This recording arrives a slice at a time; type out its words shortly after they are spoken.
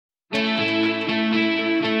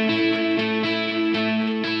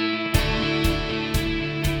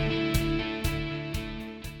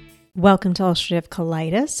Welcome to Ulcerative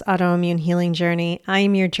Colitis, Autoimmune Healing Journey. I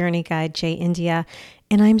am your journey guide, Jay India,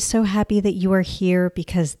 and I'm so happy that you are here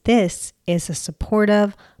because this is a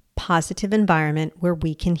supportive, positive environment where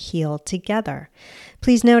we can heal together.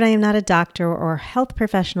 Please note I am not a doctor or health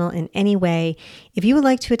professional in any way. If you would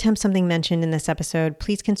like to attempt something mentioned in this episode,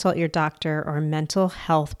 please consult your doctor or mental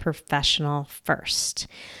health professional first.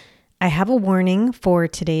 I have a warning for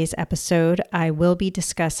today's episode. I will be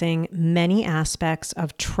discussing many aspects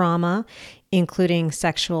of trauma, including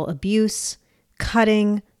sexual abuse,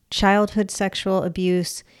 cutting, childhood sexual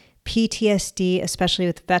abuse, PTSD, especially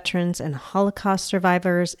with veterans and Holocaust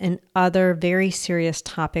survivors, and other very serious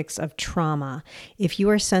topics of trauma. If you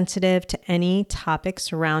are sensitive to any topic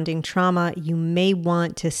surrounding trauma, you may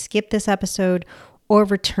want to skip this episode or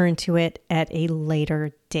return to it at a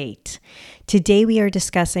later date. Today we are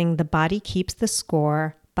discussing The Body Keeps the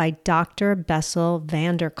Score by Dr. Bessel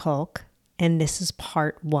van der Kolk, and this is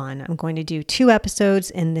part 1. I'm going to do 2 episodes,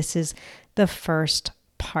 and this is the first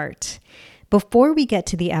part. Before we get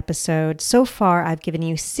to the episode, so far I've given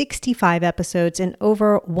you 65 episodes and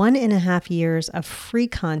over 1.5 years of free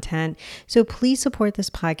content. So please support this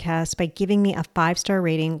podcast by giving me a 5-star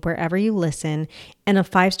rating wherever you listen and a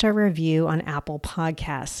 5-star review on Apple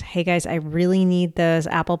Podcasts. Hey guys, I really need those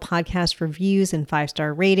Apple Podcast reviews and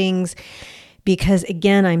 5-star ratings because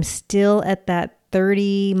again, I'm still at that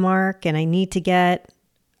 30 mark and I need to get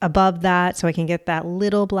above that so I can get that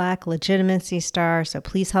little black legitimacy star. So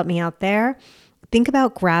please help me out there. Think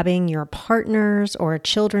about grabbing your partner's or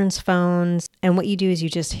children's phones. And what you do is you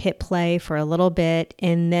just hit play for a little bit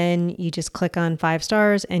and then you just click on 5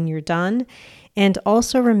 stars and you're done. And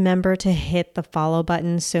also remember to hit the follow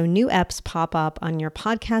button so new eps pop up on your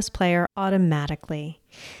podcast player automatically.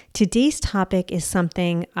 Today's topic is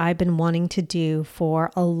something I've been wanting to do for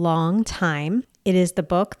a long time. It is the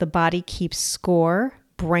book, The Body Keeps Score: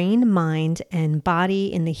 Brain, Mind, and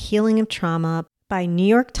Body in the Healing of Trauma by New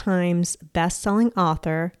York Times bestselling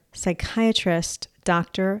author, psychiatrist,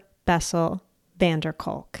 Dr. Bessel van der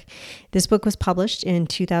Kolk. This book was published in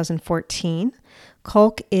 2014.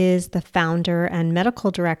 Kolk is the founder and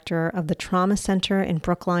medical director of the Trauma Center in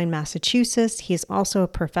Brookline, Massachusetts. He is also a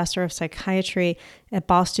professor of psychiatry at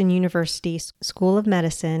Boston University School of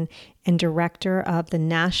Medicine and director of the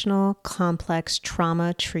National Complex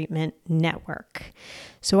Trauma Treatment Network.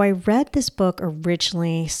 So I read this book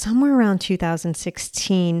originally somewhere around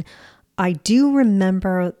 2016. I do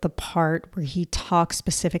remember the part where he talks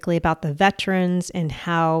specifically about the veterans and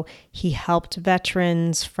how he helped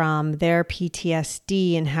veterans from their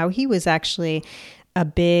PTSD and how he was actually a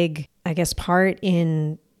big, part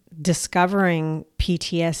in discovering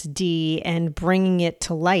PTSD and bringing it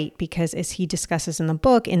to light because as he discusses in the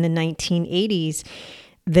book, in the 1980s,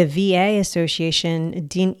 the VA Association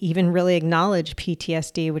didn't even really acknowledge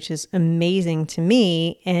PTSD, which is amazing to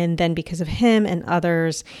me. And then because of him and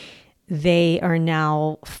others, they are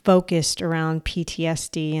now focused around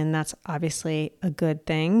PTSD, and that's obviously a good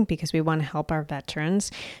thing because we want to help our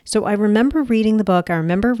veterans. So I remember reading the book. I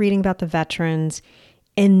remember reading about the veterans,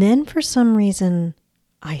 and then for some reason,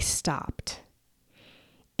 I stopped.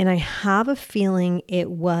 And I have a feeling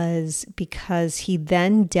it was because he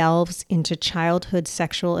then delves into childhood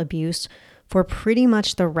sexual abuse for pretty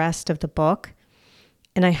much the rest of the book.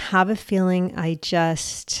 And I have a feeling I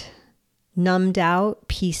just numbed out,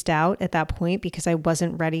 pieced out at that point because I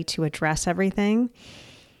wasn't ready to address everything.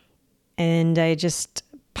 And I just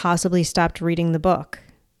possibly stopped reading the book.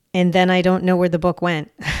 And then I don't know where the book went.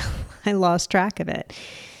 I lost track of it.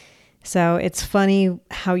 So it's funny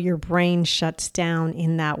how your brain shuts down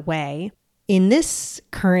in that way. In this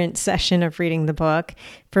current session of reading the book,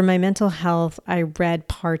 for my mental health, I read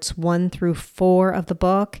parts 1 through 4 of the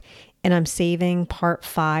book, and I'm saving part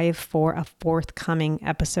 5 for a forthcoming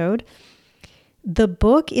episode. The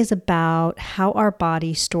book is about how our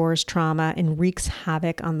body stores trauma and wreaks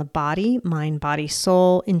havoc on the body, mind, body,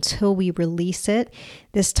 soul until we release it.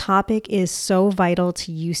 This topic is so vital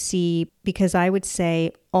to UC because I would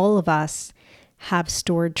say all of us have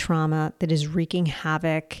stored trauma that is wreaking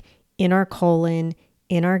havoc in our colon,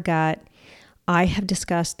 in our gut. I have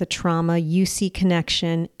discussed the trauma UC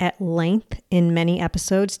connection at length in many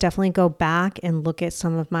episodes. Definitely go back and look at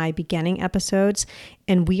some of my beginning episodes,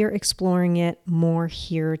 and we are exploring it more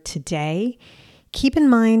here today. Keep in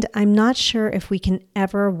mind, I'm not sure if we can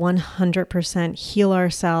ever 100% heal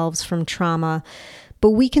ourselves from trauma,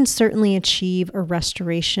 but we can certainly achieve a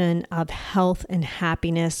restoration of health and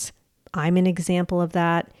happiness. I'm an example of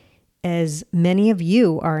that. as many of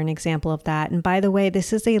you are an example of that. And by the way,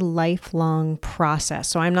 this is a lifelong process.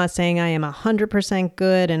 So I'm not saying I am 100%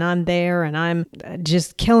 good and I'm there and I'm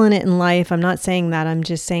just killing it in life. I'm not saying that. I'm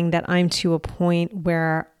just saying that I'm to a point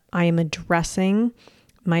where I am addressing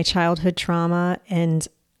my childhood trauma and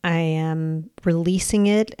I am releasing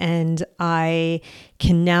it, and I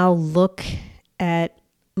can now look at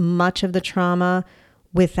much of the trauma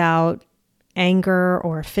without anger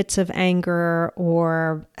or fits of anger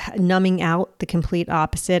or numbing out. The complete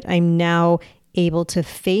opposite. I'm now able to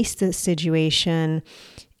face the situation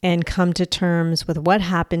and come to terms with what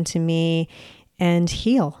happened to me and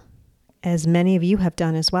heal, as many of you have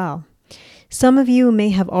done as well. Some of you may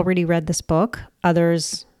have already read this book,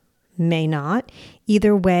 others may not.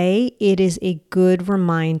 Either way, it is a good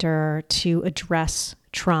reminder to address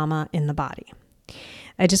trauma in the body.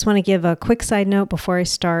 I just want to give a quick side note before I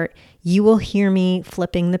start. You will hear me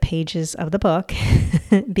flipping the pages of the book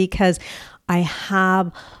because I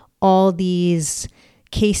have all these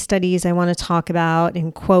case studies I want to talk about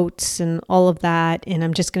and quotes and all of that. And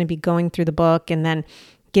I'm just going to be going through the book and then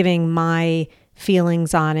giving my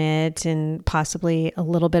feelings on it and possibly a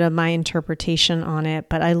little bit of my interpretation on it.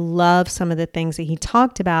 But I love some of the things that he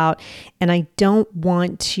talked about, and I don't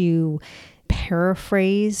want to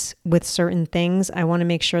paraphrase with certain things. I want to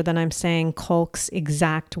make sure that I'm saying Kolk's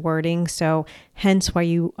exact wording. So hence why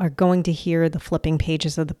you are going to hear the flipping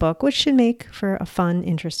pages of the book, which should make for a fun,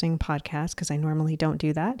 interesting podcast because I normally don't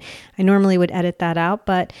do that. I normally would edit that out,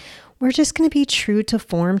 but we're just going to be true to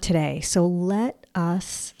form today. So let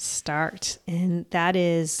us start. And that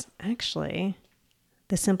is actually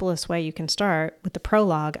the simplest way you can start, with the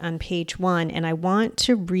prologue on page 1. And I want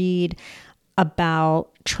to read about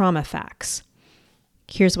trauma facts.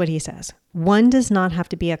 Here's what he says. One does not have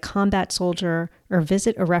to be a combat soldier or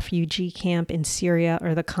visit a refugee camp in Syria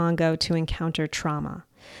or the Congo to encounter trauma.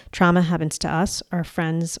 Trauma happens to us, our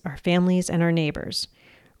friends, our families, and our neighbors.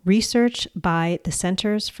 Research by the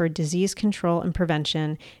Centers for Disease Control and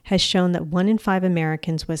Prevention has shown that 1 in 5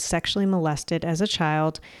 Americans was sexually molested as a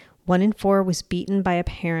child, 1 in 4 was beaten by a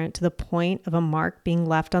parent to the point of a mark being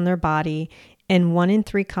left on their body, and 1 in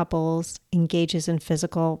 3 couples engages in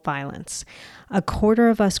physical violence. A quarter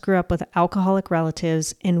of us grew up with alcoholic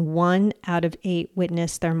relatives, and 1 out of 8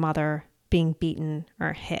 witnessed their mother being beaten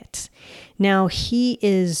or hit. Now, he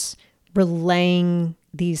is relaying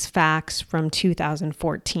these facts from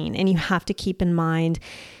 2014, and you have to keep in mind,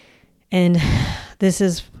 and this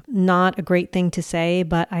is not a great thing to say,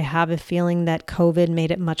 but I have a feeling that COVID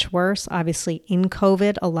made it much worse. Obviously, in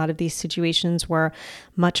COVID, a lot of these situations were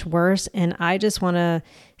much worse. And I just want to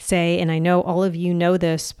say, and I know all of you know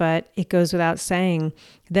this, but it goes without saying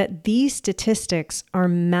that these statistics are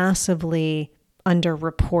massively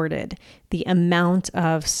underreported. The amount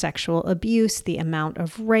of sexual abuse, the amount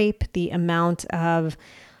of rape, the amount of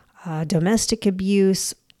domestic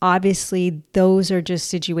abuse. Obviously, those are just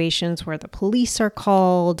situations where the police are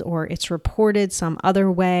called or it's reported some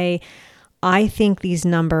other way. I think these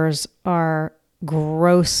numbers are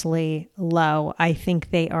grossly low. I think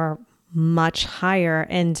they are much higher.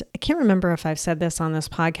 And I can't remember if I've said this on this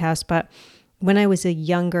podcast, but when I was a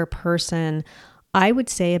younger person, I would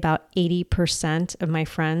say about 80% of my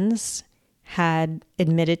friends had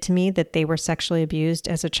admitted to me that they were sexually abused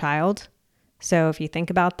as a child. So if you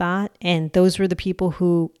think about that, and those were the people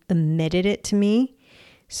who admitted it to me.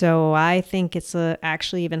 So I think it's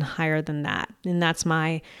actually even higher than that. And that's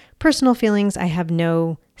my personal feelings. I have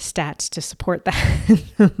no stats to support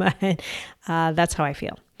that, but that's how I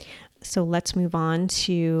feel. So let's move on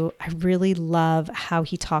to, I really love how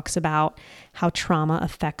he talks about how trauma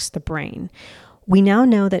affects the brain. We now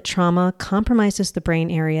know that trauma compromises the brain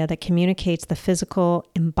area that communicates the physical,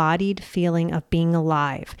 embodied feeling of being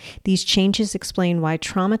alive. These changes explain why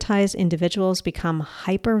traumatized individuals become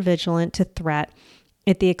hypervigilant to threat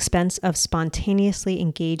at the expense of spontaneously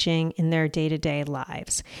engaging in their day-to-day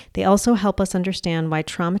lives. They also help us understand why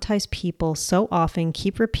traumatized people so often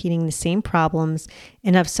keep repeating the same problems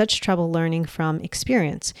and have such trouble learning from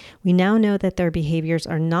experience. We now know that their behaviors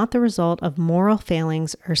are not the result of moral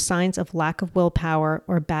failings or signs of lack of willpower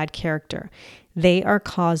or bad character. They are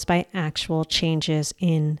caused by actual changes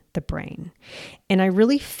in the brain. And I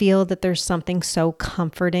really feel that there's something so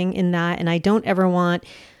comforting in that, and I don't ever want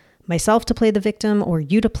myself to play the victim or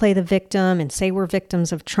you to play the victim and say we're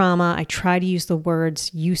victims of trauma. I try to use the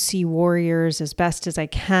words UC warriors as best as I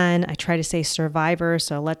can. I try to say survivor,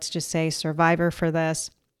 so let's just say survivor for this.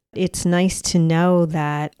 It's nice to know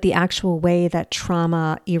that the actual way that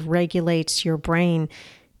trauma regulates your brain,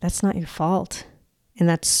 that's not your fault. And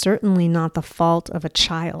that's certainly not the fault of a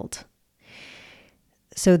child.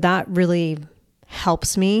 So that really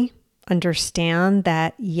helps me understand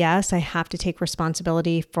that, yes, I have to take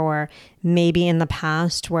responsibility for maybe in the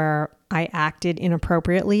past where I acted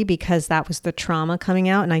inappropriately because that was the trauma coming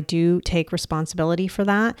out, and I do take responsibility for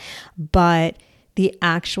that. But the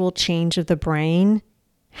actual change of the brain,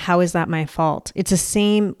 how is that my fault? It's the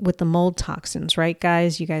same with the mold toxins, right,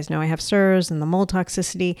 guys? You guys know I have SIRS and the mold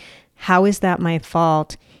toxicity. How is that my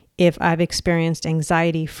fault if I've experienced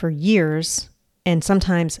anxiety for years, and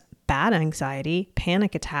sometimes bad anxiety,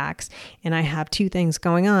 panic attacks, and I have two things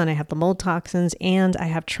going on? I have the mold toxins and I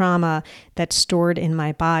have trauma that's stored in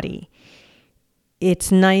my body.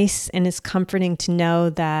 It's nice and it's comforting to know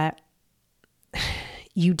that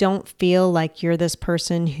you don't feel like you're this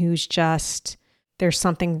person who's just, there's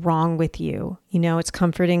something wrong with you. You know, it's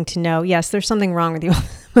comforting to know, yes, there's something wrong with you.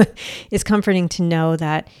 But it's comforting to know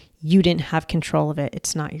that you didn't have control of it.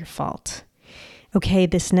 It's not your fault. Okay,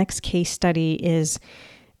 this next case study is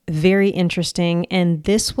very interesting, and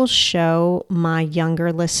this will show my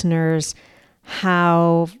younger listeners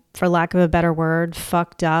how, for lack of a better word,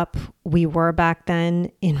 fucked up we were back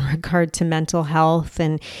then in regard to mental health.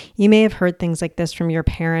 And you may have heard things like this from your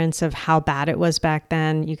parents of how bad it was back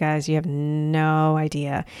then. You guys, you have no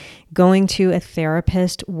idea. Going to a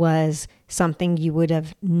therapist was something you would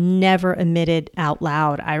have never admitted out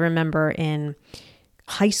loud. I remember in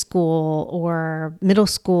high school or middle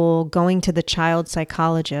school going to the child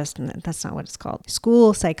psychologist, and that's not what it's called.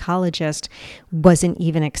 School psychologist wasn't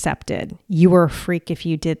even accepted. You were a freak if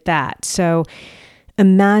you did that. So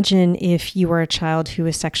imagine if you were a child who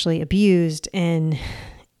was sexually abused and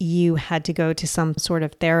you had to go to some sort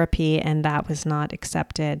of therapy and that was not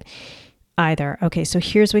accepted either. Okay, so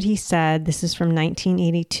here's what he said. This is from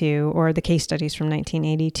 1982, or the case studies from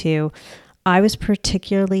 1982. I was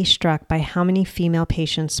particularly struck by how many female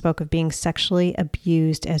patients spoke of being sexually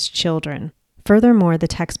abused as children. Furthermore, the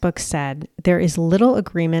textbook said, there is little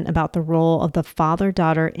agreement about the role of the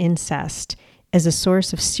father-daughter incest as a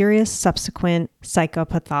source of serious subsequent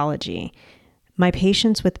psychopathology. My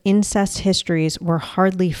patients with incest histories were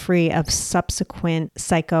hardly free of subsequent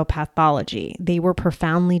psychopathology. They were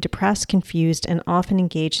profoundly depressed, confused, and often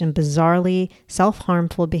engaged in bizarrely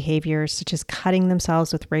self-harmful behaviors such as cutting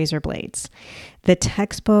themselves with razor blades. The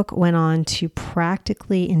textbook went on to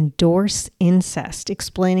practically endorse incest,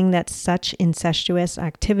 explaining that such incestuous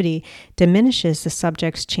activity diminishes the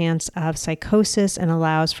subject's chance of psychosis and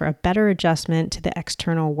allows for a better adjustment to the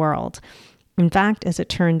external world. In fact, as it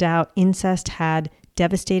turned out, incest had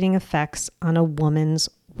devastating effects on a woman's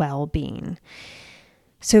well-being.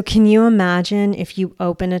 So can you imagine if you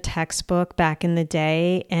open a textbook back in the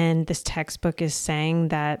day and this textbook is saying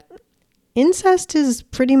that incest is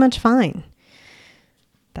pretty much fine?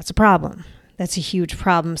 That's a problem. That's a huge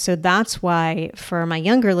problem. So that's why for my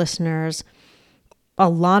younger listeners, a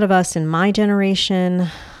lot of us in my generation,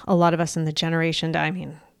 a lot of us in the generation,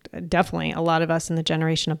 definitely a lot of us in the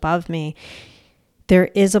generation above me, there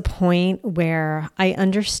is a point where I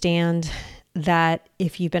understand that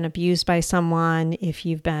if you've been abused by someone, if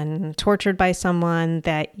you've been tortured by someone,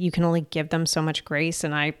 that you can only give them so much grace.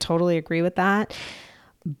 And I totally agree with that.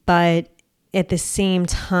 But at the same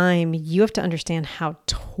time, you have to understand how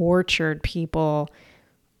tortured people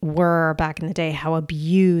were back in the day, how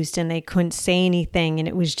abused, and they couldn't say anything. And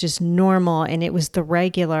it was just normal. And it was the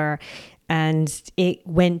regular. And it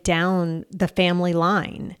went down the family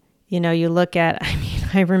line. You know, you look at,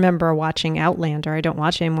 I remember watching Outlander. I don't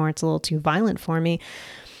watch it anymore. It's a little too violent for me.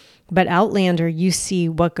 But Outlander, you see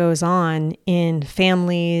what goes on in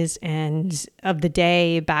families and of the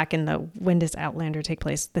day back in when does Outlander take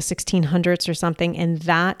place? The 1600s or something. And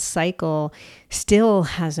that cycle still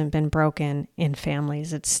hasn't been broken in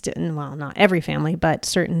families. It's still, well, not every family, but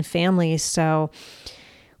certain families. So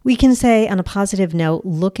we can say on a positive note,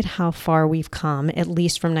 look at how far we've come, at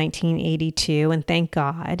least from 1982, and thank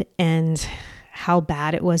God, and how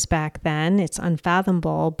bad it was back then. It's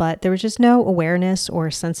unfathomable, but there was just no awareness or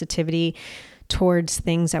sensitivity towards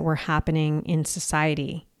things that were happening in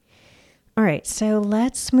society. All right, so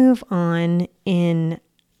let's move on in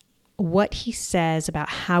what he says about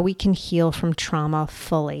how we can heal from trauma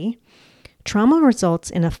fully. Trauma results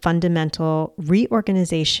in a fundamental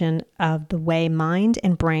reorganization of the way mind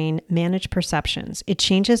and brain manage perceptions. It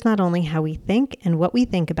changes not only how we think and what we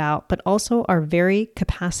think about, but also our very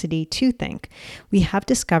capacity to think. We have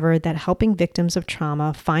discovered that helping victims of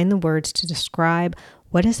trauma find the words to describe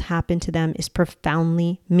what has happened to them is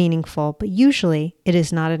profoundly meaningful, but usually it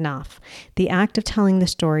is not enough. The act of telling the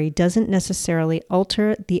story doesn't necessarily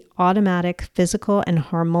alter the automatic physical and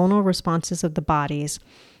hormonal responses of the bodies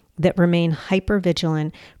that remain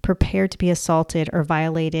hypervigilant, prepared to be assaulted or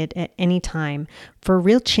violated at any time. For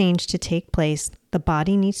real change to take place, The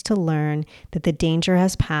body needs to learn that the danger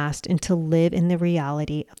has passed and to live in the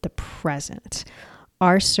reality of the present.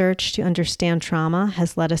 Our search to understand trauma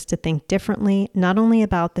has led us to think differently, not only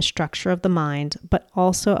about the structure of the mind, but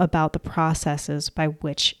also about the processes by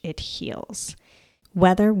which it heals.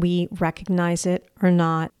 Whether we recognize it or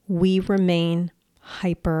not, we remain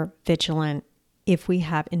hyper vigilant if we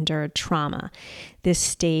have endured trauma. This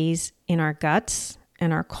stays in our guts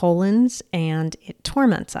and our colons, and it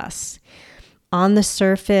torments us. On the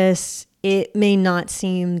surface, it may not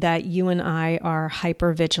seem that you and I are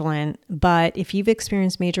hyper vigilant, but if you've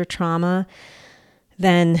experienced major trauma,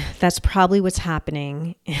 then that's probably what's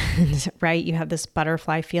happening. And, right? You have this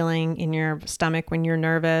butterfly feeling in your stomach when you're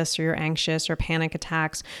nervous or you're anxious or panic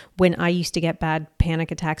attacks. When I used to get bad panic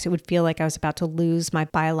attacks, it would feel like I was about to lose my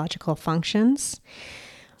biological functions.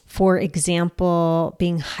 For example,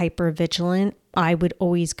 being hypervigilant, I would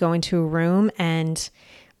always go into a room, and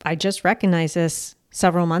I just recognized this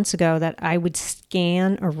several months ago, that I would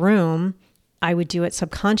scan a room. I would do it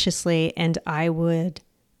subconsciously, and I would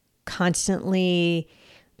constantly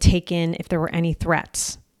take in if there were any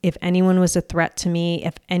threats, if anyone was a threat to me,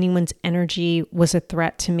 if anyone's energy was a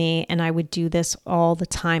threat to me. And I would do this all the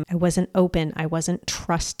time. I wasn't open. I wasn't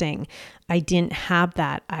trusting. I didn't have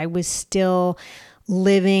that. I was still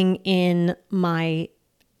living in my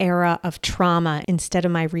era of trauma instead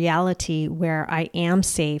of my reality, where I am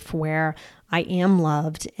safe, where I am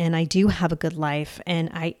loved, and I do have a good life, and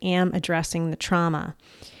I am addressing the trauma.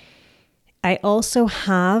 I also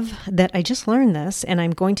have that, I just learned this, and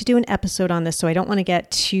I'm going to do an episode on this, so I don't want to get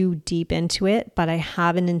too deep into it, but I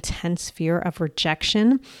have an intense fear of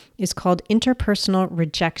rejection. It's called interpersonal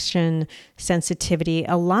rejection sensitivity.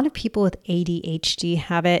 A lot of people with ADHD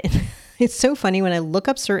have it. It's so funny when I look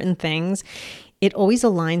up certain things, it always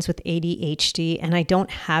aligns with ADHD, and I don't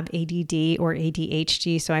have ADD or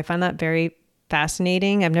ADHD, so I find that very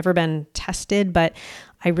fascinating. I've never been tested, but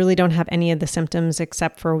I really don't have any of the symptoms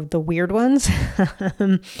except for the weird ones.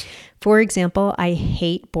 For example, I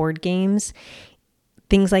hate board games,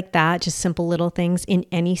 things like that, just simple little things. In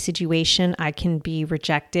any situation, I can be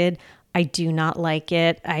rejected. I do not like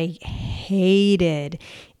it. I hated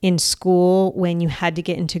in school when you had to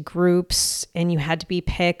get into groups and you had to be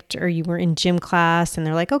picked, or you were in gym class and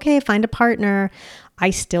they're like, okay, find a partner. I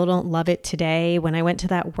still don't love it today. When I went to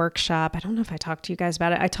that workshop, I don't know if I talked to you guys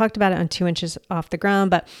about it. I talked about it on 2 Inches Off the Ground,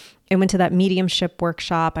 but I went to that mediumship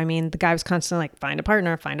workshop. I mean, the guy was constantly like, find a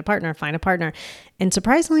partner, find a partner, find a partner. And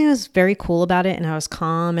surprisingly, I was very cool about it, and I was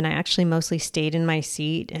calm, and I actually mostly stayed in my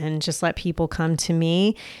seat and just let people come to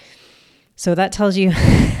me. So that tells you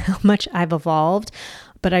how much I've evolved,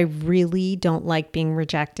 but I really don't like being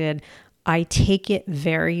rejected. I take it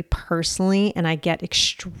very personally, and I get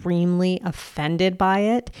extremely offended by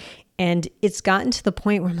it. And it's gotten to the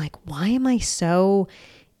point where I'm like, why am I so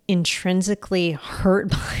intrinsically hurt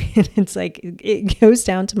by it? It's like, it goes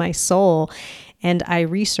down to my soul. And I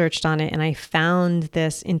researched on it, and I found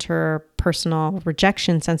this interpersonal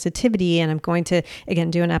rejection sensitivity, and I'm going to,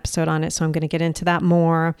 again, do an episode on it. So I'm going to get into that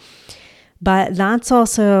more. But that's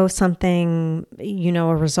also something,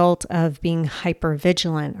 a result of being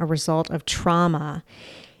hypervigilant, a result of trauma.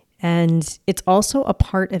 And it's also a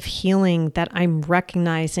part of healing that I'm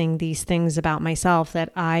recognizing these things about myself,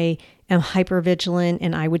 that I am hypervigilant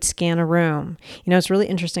and I would scan a room. It's really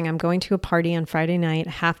interesting. I'm going to a party on Friday night. I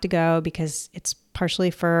have to go because it's partially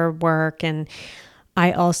for work, and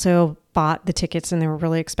I also bought the tickets and they were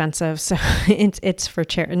really expensive. So it's for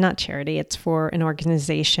not charity, it's for an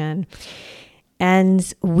organization.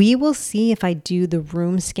 And we will see if I do the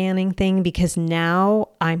room scanning thing, because now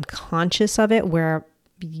I'm conscious of it, where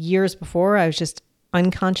years before I was just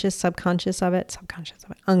unconscious of it.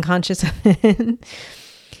 I'm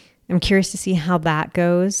curious to see how that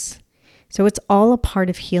goes. So it's all a part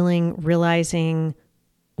of healing, realizing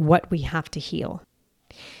what we have to heal.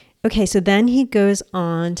 Okay, so then he goes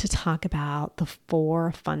on to talk about the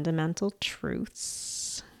 4 fundamental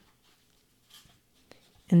truths.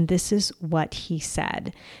 And this is what he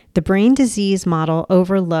said. The brain disease model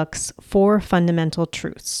overlooks 4 fundamental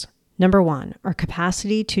truths. Number 1, our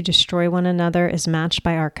capacity to destroy one another is matched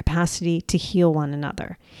by our capacity to heal one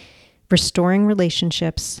another. Restoring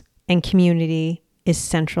relationships and community is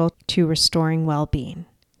central to restoring well-being.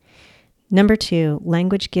 Number 2,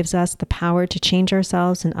 language gives us the power to change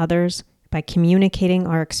ourselves and others by communicating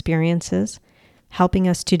our experiences, helping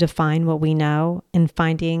us to define what we know, and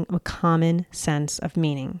finding a common sense of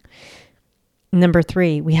meaning. Number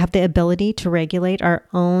 3, we have the ability to regulate our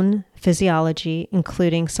own physiology,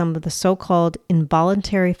 including some of the so-called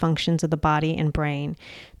involuntary functions of the body and brain,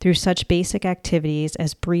 through such basic activities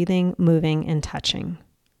as breathing, moving, and touching.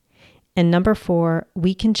 And number 4,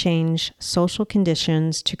 we can change social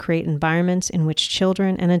conditions to create environments in which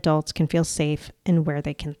children and adults can feel safe and where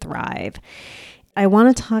they can thrive. I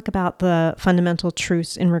want to talk about the fundamental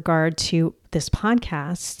truths in regard to this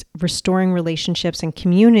podcast. Restoring relationships and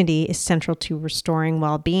community is central to restoring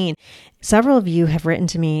well-being. Several of you have written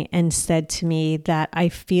to me and said to me that I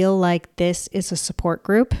feel like this is a support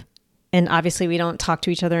group. And obviously we don't talk to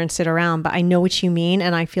each other and sit around, but I know what you mean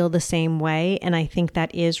and I feel the same way. And I think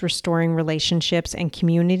that is restoring relationships and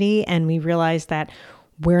community. And we realize that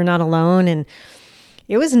we're not alone. And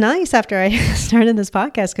it was nice after I started this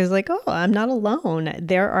podcast because I'm not alone.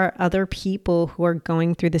 There are other people who are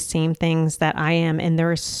going through the same things that I am. And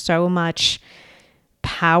there is so much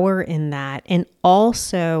power in that. And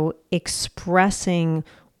also expressing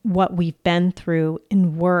what we've been through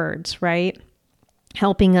in words, right?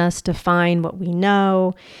 Helping us define what we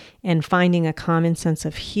know and finding a common sense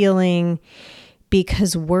of healing,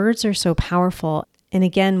 because words are so powerful. And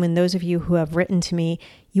again, when those of you who have written to me,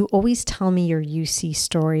 you always tell me your UC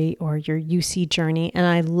story or your UC journey. And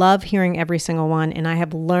I love hearing every single one. And I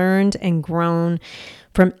have learned and grown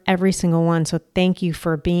from every single one. So thank you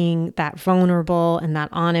for being that vulnerable and that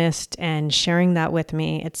honest and sharing that with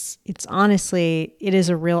me. It's honestly, it is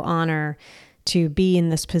a real honor to be in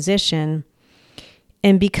this position.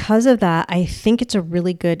 And because of that, I think it's a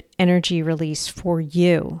really good energy release for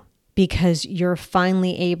you, because you're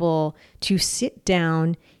finally able to sit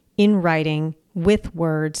down in writing with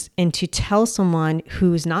words and to tell someone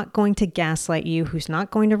who's not going to gaslight you, who's not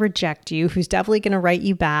going to reject you, who's definitely going to write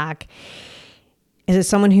you back. Is it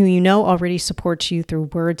someone who you know already supports you through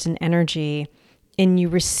words and energy, and you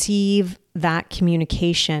receive that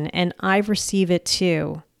communication. And I receive it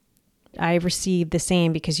too. I receive the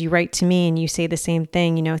same because you write to me and you say the same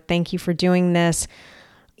thing, thank you for doing this.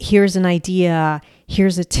 Here's an idea.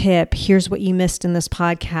 Here's a tip. Here's what you missed in this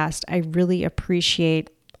podcast. I really appreciate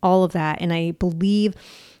all of that. And I believe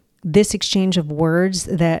this exchange of words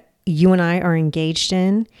that you and I are engaged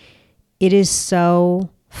in, it is so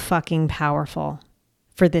fucking powerful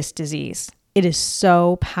for this disease. It is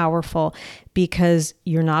so powerful because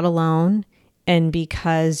you're not alone. And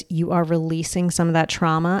because you are releasing some of that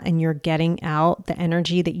trauma and you're getting out the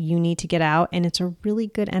energy that you need to get out. And it's a really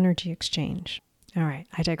good energy exchange. All right,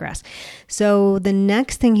 I digress. So the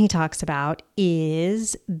next thing he talks about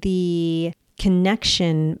is the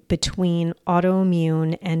connection between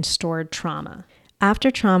autoimmune and stored trauma.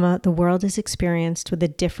 After trauma, the world is experienced with a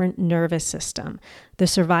different nervous system. The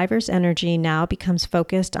survivor's energy now becomes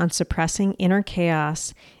focused on suppressing inner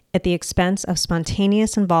chaos at the expense of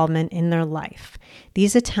spontaneous involvement in their life.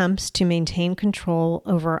 These attempts to maintain control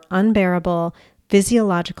over unbearable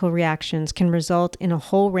physiological reactions can result in a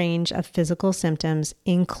whole range of physical symptoms,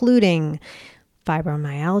 including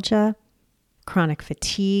fibromyalgia, chronic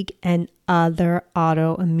fatigue, and other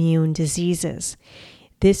autoimmune diseases.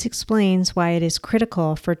 This explains why it is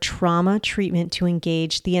critical for trauma treatment to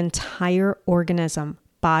engage the entire organism,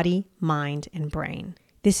 body, mind, and brain.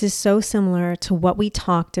 This is so similar to what we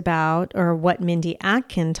talked about, or what Mindy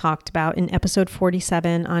Atkin talked about in episode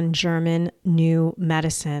 47 on German New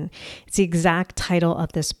Medicine. It's the exact title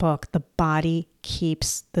of this book, The Body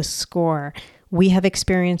Keeps the Score. We have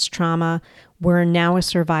experienced trauma. We're now a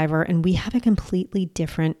survivor, and we have a completely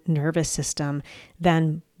different nervous system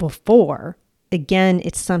than before. Again,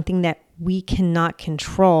 it's something that we cannot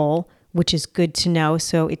control, which is good to know.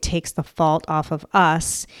 So it takes the fault off of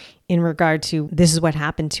us in regard to this is what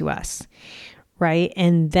happened to us, right?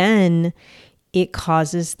 And then it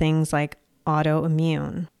causes things like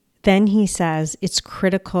autoimmune. Then he says it's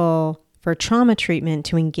critical for trauma treatment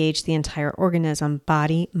to engage the entire organism,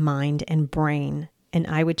 body, mind, and brain. And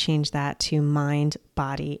I would change that to mind,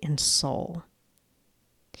 body, and soul.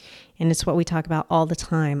 And it's what we talk about all the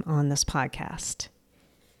time on this podcast.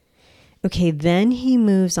 Okay, then he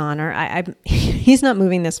moves on, or he's not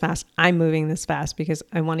moving this fast. I'm moving this fast because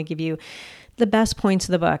I want to give you the best points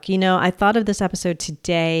of the book. I thought of this episode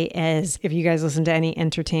today as, if you guys listen to any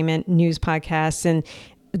entertainment news podcasts, and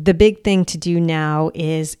the big thing to do now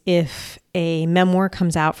is if a memoir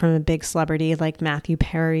comes out from a big celebrity like Matthew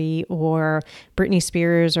Perry or Britney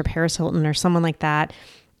Spears or Paris Hilton or someone like that,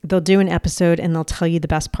 they'll do an episode and they'll tell you the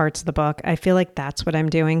best parts of the book. I feel like that's what I'm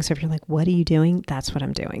doing. So if you're like, what are you doing? That's what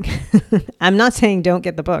I'm doing. I'm not saying don't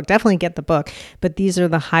get the book. Definitely get the book. But these are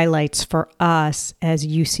the highlights for us as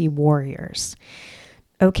UC warriors.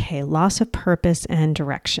 Okay, loss of purpose and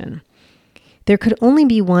direction. There could only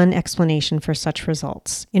be one explanation for such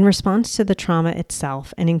results. In response to the trauma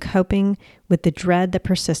itself and in coping with the dread that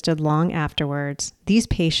persisted long afterwards, these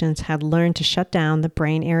patients had learned to shut down the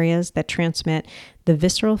brain areas that transmit the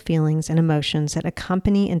visceral feelings and emotions that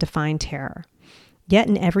accompany and define terror. Yet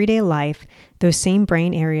in everyday life, those same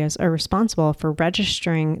brain areas are responsible for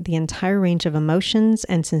registering the entire range of emotions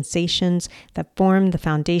and sensations that form the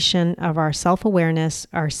foundation of our self-awareness,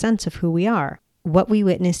 our sense of who we are. What we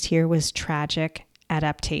witnessed here was tragic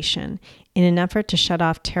adaptation. In an effort to shut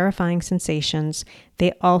off terrifying sensations,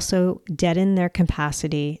 they also deaden their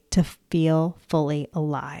capacity to feel fully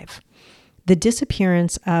alive. The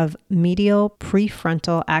disappearance of medial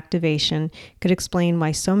prefrontal activation could explain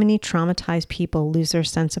why so many traumatized people lose their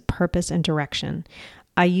sense of purpose and direction.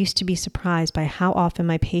 I used to be surprised by how often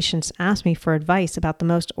my patients asked me for advice about the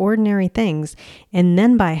most ordinary things, and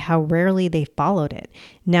then by how rarely they followed it.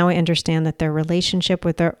 Now I understand that their relationship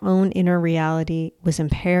with their own inner reality was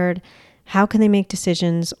impaired. How can they make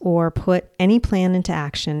decisions or put any plan into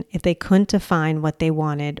action if they couldn't define what they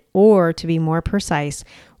wanted, or, to be more precise,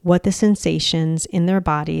 what the sensations in their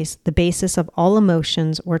bodies, the basis of all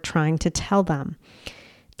emotions, were trying to tell them?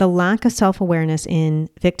 The lack of self-awareness in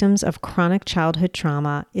victims of chronic childhood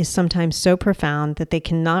trauma is sometimes so profound that they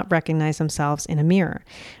cannot recognize themselves in a mirror.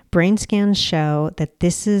 Brain scans show that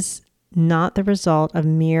this is not the result of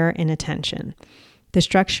mere inattention. The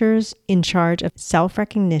structures in charge of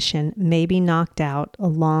self-recognition may be knocked out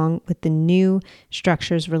along with the new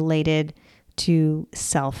structures related to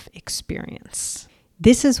self-experience.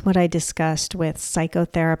 This is what I discussed with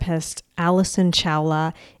psychotherapist Alison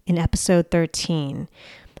Chawla in episode 13.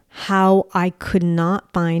 How I could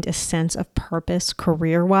not find a sense of purpose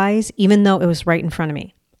career-wise, even though it was right in front of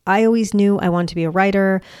me. I always knew I wanted to be a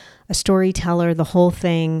writer, a storyteller, the whole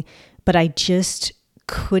thing, but I just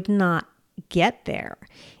could not get there.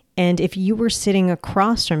 And if you were sitting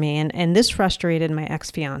across from me, and this frustrated my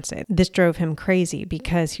ex-fiance, this drove him crazy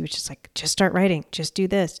because he was just like, just start writing, just do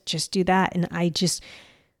this, just do that. And I just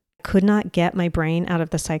could not get my brain out of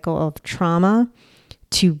the cycle of trauma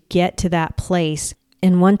to get to that place.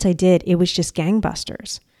 And once I did, it was just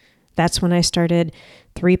gangbusters. That's when I started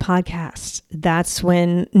 3 podcasts. That's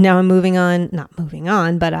when now I'm not moving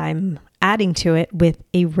on, but I'm adding to it with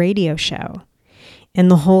a radio show and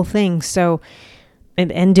the whole thing. So,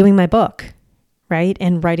 and doing my book, right?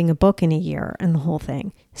 And writing a book in a year and the whole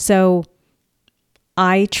thing. So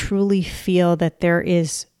I truly feel that there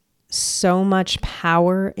is so much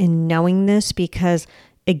power in knowing this because,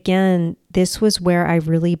 again, this was where I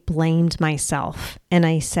really blamed myself. And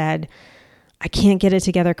I said, I can't get it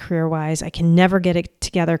together career-wise. I can never get it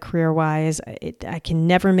together career-wise. I can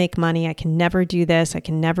never make money. I can never do this. I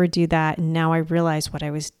can never do that. And now I realize what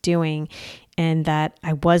I was doing and that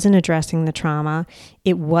I wasn't addressing the trauma.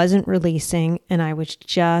 It wasn't releasing, and I was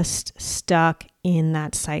just stuck in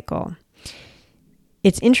that cycle.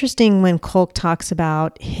 It's interesting when Kolk talks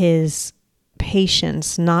about his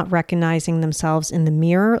patients not recognizing themselves in the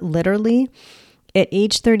mirror, literally. At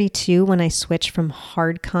age 32, when I switched from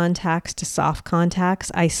hard contacts to soft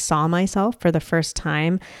contacts, I saw myself for the first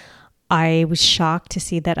time. I was shocked to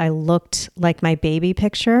see that I looked like my baby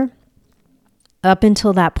picture. Up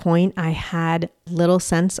until that point, I had little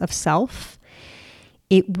sense of self.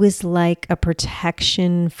 It was like a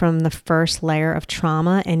protection from the first layer of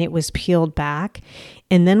trauma, and it was peeled back.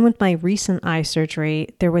 And then with my recent eye surgery,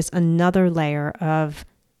 there was another layer of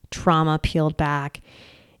trauma peeled back.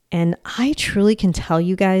 And I truly can tell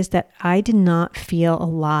you guys that I did not feel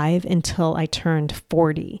alive until I turned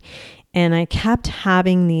 40. And I kept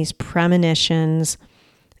having these premonitions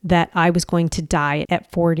that I was going to die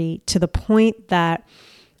at 40, to the point that,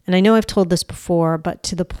 and I know I've told this before, but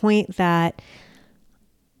to the point that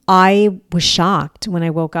I was shocked when I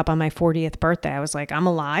woke up on my 40th birthday. I was like, I'm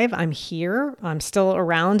alive. I'm here. I'm still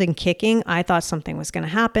around and kicking. I thought something was going to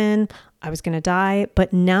happen. I was going to die.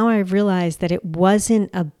 But now I realized that it wasn't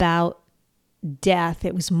about death.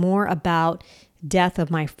 It was more about death of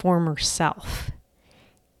my former self.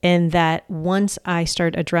 And that once I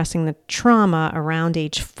started addressing the trauma around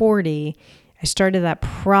age 40, I started that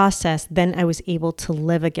process, then I was able to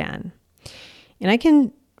live again. And I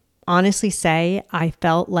can honestly say I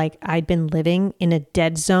felt like I'd been living in a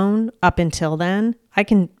dead zone up until then. I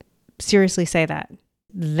can seriously say that.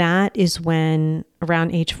 That is when,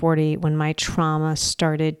 around age 40, when my trauma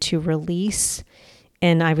started to release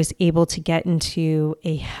and I was able to get into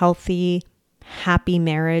a healthy, happy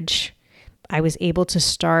marriage. I was able to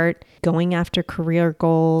start going after career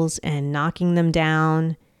goals and knocking them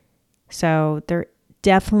down. So there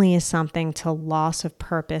definitely is something to loss of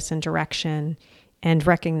purpose and direction and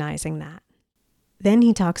recognizing that. Then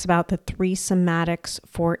he talks about the 3 somatics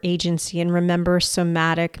for agency. And remember,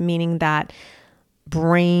 somatic meaning that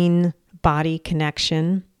brain-body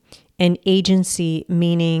connection, and agency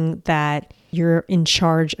meaning that you're in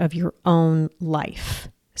charge of your own life.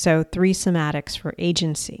 So 3 somatics for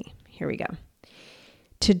agency. Here we go.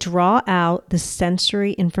 To draw out the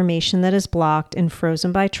sensory information that is blocked and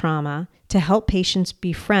frozen by trauma, to help patients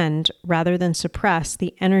befriend rather than suppress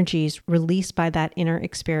the energies released by that inner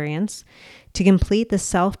experience, to complete the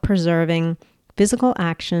self-preserving physical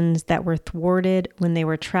actions that were thwarted when they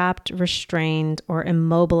were trapped, restrained, or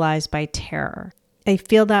immobilized by terror. I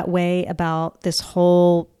feel that way about this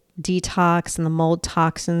whole detox and the mold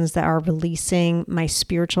toxins that are releasing. My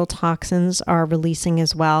spiritual toxins are releasing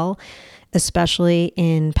as well, especially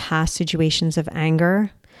in past situations of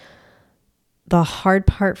anger. The hard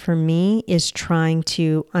part for me is trying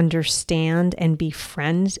to understand and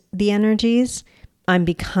befriend the energies. I'm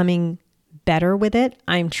becoming better with it.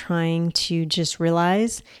 I'm trying to just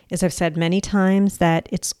realize, as I've said many times, that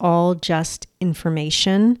it's all just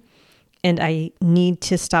information. And I need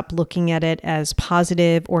to stop looking at it as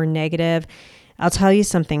positive or negative. I'll tell you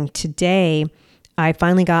something. Today, I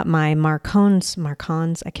finally got my Marcon's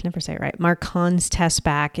test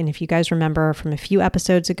back. And if you guys remember from a few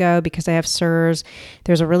episodes ago, because I have SIRS,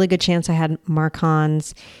 there's a really good chance I had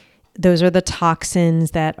Marcon's. Those are the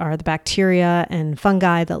toxins that are the bacteria and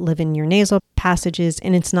fungi that live in your nasal passages,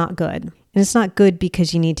 and it's not good. And it's not good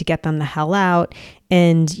because you need to get them the hell out,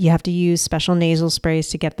 and you have to use special nasal sprays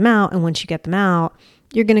to get them out. And once you get them out,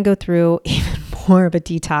 you're going to go through even more of a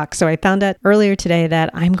detox. So I found out earlier today that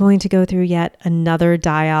I'm going to go through yet another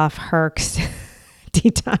die-off Herx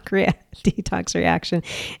detox reaction.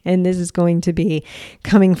 And this is going to be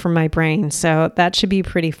coming from my brain. So that should be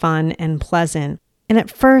pretty fun and pleasant. And at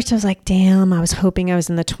first I was like, damn, I was hoping I was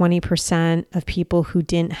in the 20% of people who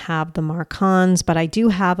didn't have the Marcons, but I do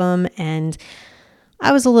have them. And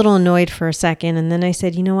I was a little annoyed for a second. And then I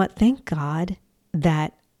said, you know what? Thank God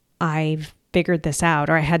that I've figured this out,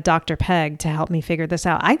 or I had Dr. Peg to help me figure this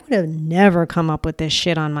out. I would have never come up with this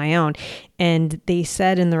shit on my own. And they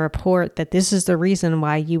said in the report that this is the reason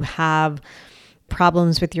why you have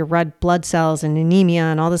problems with your red blood cells and anemia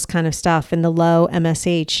and all this kind of stuff and the low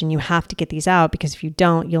MSH, and you have to get these out, because if you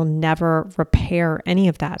don't, you'll never repair any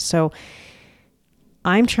of that. So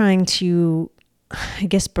I'm trying to, I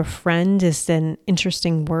guess befriend is an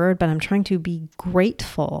interesting word, but I'm trying to be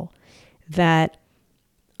grateful that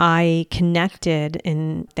I connected,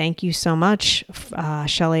 and thank you so much,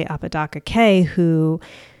 Shelley Apodaca K, who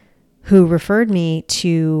referred me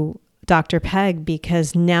to Dr. Peg,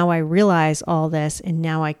 because now I realize all this, and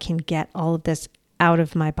now I can get all of this out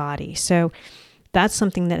of my body. So that's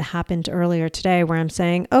something that happened earlier today, where I'm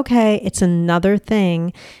saying, okay, it's another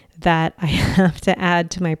thing that I have to add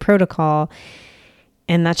to my protocol.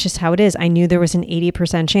 And that's just how it is. I knew there was an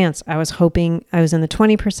 80% chance. I was hoping I was in the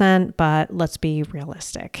 20%, but let's be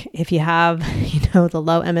realistic. If you have, the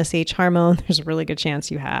low MSH hormone, there's a really good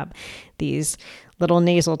chance you have these little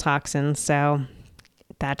nasal toxins. So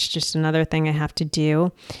that's just another thing I have to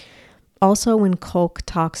do. Also, when Kolk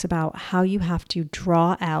talks about how you have to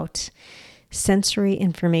draw out sensory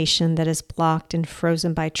information that is blocked and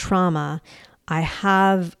frozen by trauma, I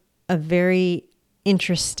have a very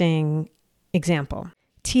interesting example.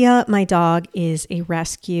 Tia, my dog, is a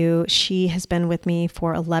rescue. She has been with me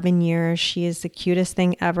for 11 years. She is the cutest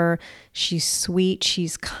thing ever. She's sweet.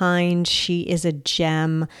 She's kind. She is a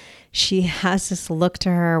gem. She has this look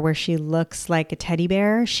to her where she looks like a teddy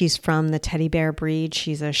bear. She's from the teddy bear breed.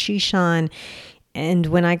 She's a Shishan. And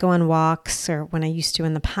when I go on walks, or when I used to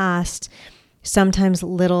in the past, sometimes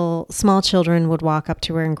little small children would walk up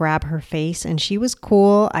to her and grab her face, and she was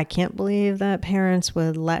cool. I can't believe that parents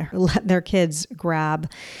would let their kids grab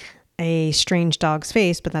a strange dog's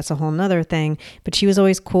face, but that's a whole nother thing. But she was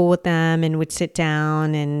always cool with them and would sit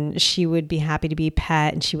down, and she would be happy to be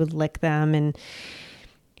pet, and she would lick them. And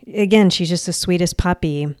again, she's just the sweetest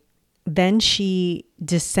puppy. Then she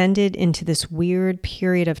descended into this weird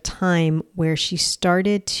period of time where she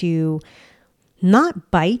started to not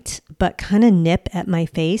bite, but kind of nip at my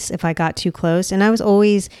face if I got too close. And I was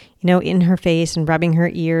always, in her face and rubbing her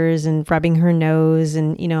ears and rubbing her nose.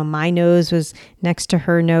 And, my nose was next to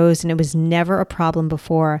her nose, and it was never a problem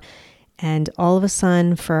before. And all of a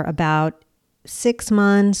sudden, for about 6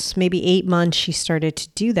 months, maybe 8 months, she started to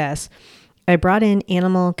do this. I brought in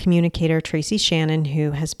animal communicator Tracy Shannon,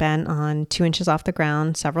 who has been on 2 Inches Off the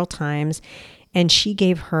Ground several times. And she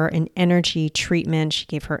gave her an energy treatment. She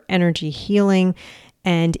gave her energy healing.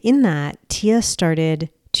 And in that, Tia started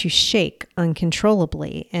to shake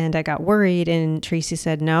uncontrollably. And I got worried, and Tracy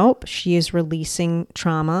said, nope, she is releasing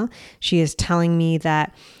trauma. She is telling me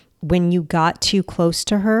that when you got too close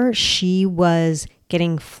to her, she was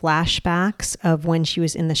getting flashbacks of when she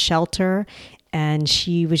was in the shelter, and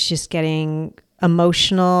she was just getting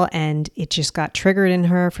emotional, and it just got triggered in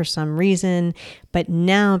her for some reason. But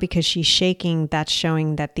now, because she's shaking, that's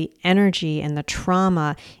showing that the energy and the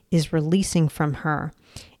trauma is releasing from her.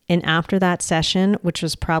 And after that session, which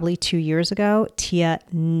was probably 2 years ago, Tia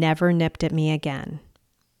never nipped at me again.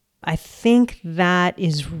 I think that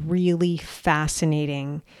is really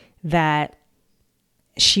fascinating, that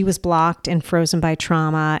she was blocked and frozen by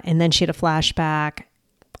trauma, and then she had a flashback.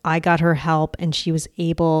 I got her help, and she was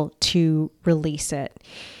able to release it.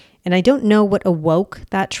 And I don't know what awoke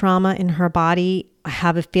that trauma in her body. I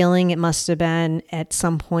have a feeling it must have been at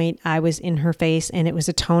some point I was in her face and it was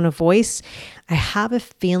a tone of voice. I have a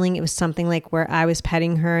feeling it was something like where I was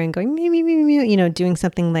petting her and going, meow, meow, meow, meow, doing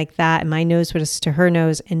something like that. And my nose was to her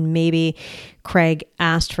nose, and maybe Craig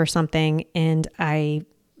asked for something and I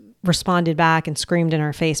responded back and screamed in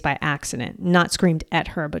her face by accident. Not screamed at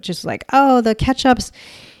her, but just like, oh, the ketchup's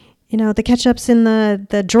in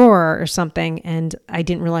the drawer or something. And I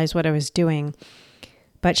didn't realize what I was doing.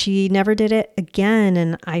 But she never did it again.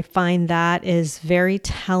 And I find that is very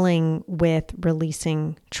telling with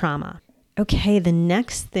releasing trauma. Okay, the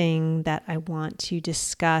next thing that I want to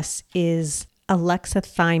discuss is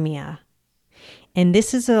alexithymia. And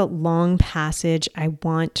this is a long passage I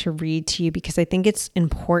want to read to you because I think it's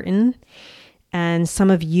important. And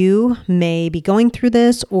some of you may be going through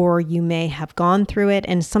this, or you may have gone through it,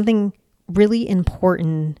 and something really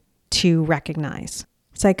important to recognize.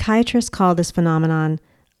 Psychiatrists call this phenomenon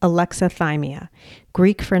alexithymia,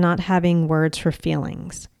 Greek for not having words for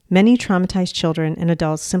feelings. Many traumatized children and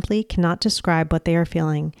adults simply cannot describe what they are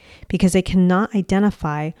feeling because they cannot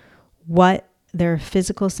identify what their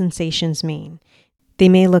physical sensations mean. They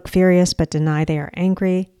may look furious but deny they are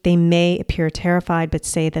angry. They may appear terrified but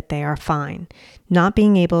say that they are fine. Not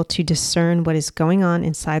being able to discern what is going on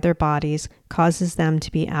inside their bodies causes them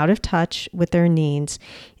to be out of touch with their needs,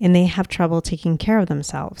 and they have trouble taking care of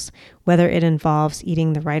themselves, whether it involves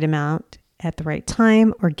eating the right amount at the right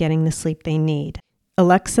time or getting the sleep they need.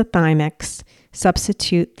 Alexithymics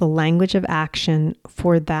substitute the language of action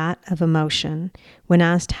for that of emotion. When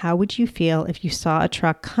asked, how would you feel if you saw a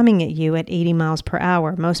truck coming at you at 80 miles per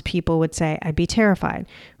hour? Most people would say, I'd be terrified,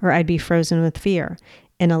 or I'd be frozen with fear.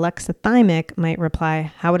 An alexithymic might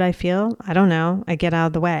reply, how would I feel? I don't know. I get out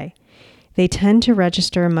of the way. They tend to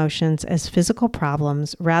register emotions as physical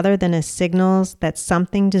problems rather than as signals that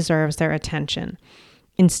something deserves their attention.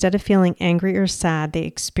 Instead of feeling angry or sad, they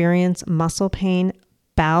experience muscle pain,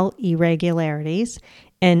 bowel irregularities,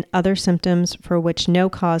 and other symptoms for which no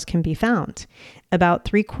cause can be found. About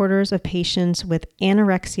 3/4 of patients with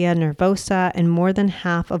anorexia nervosa and more than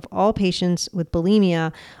half of all patients with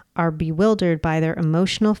bulimia are bewildered by their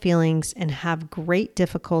emotional feelings and have great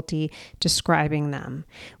difficulty describing them.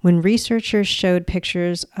 When researchers showed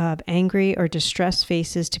pictures of angry or distressed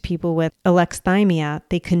faces to people with alexithymia,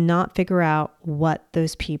 they could not figure out what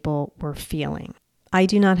those people were feeling. I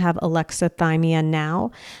do not have alexithymia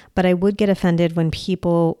now, but I would get offended when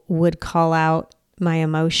people would call out my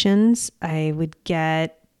emotions. I would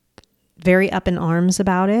get very up in arms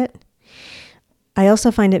about it. I also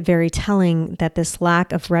find it very telling that this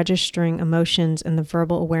lack of registering emotions and the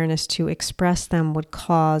verbal awareness to express them would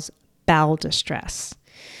cause bowel distress.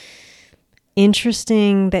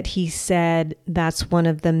 Interesting that he said that's one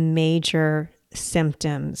of the major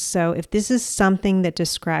symptoms. So if this is something that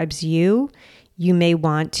describes you, you may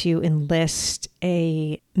want to enlist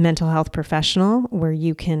a mental health professional where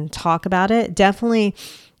you can talk about it. Definitely,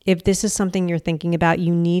 if this is something you're thinking about,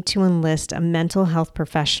 you need to enlist a mental health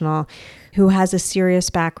professional who has a serious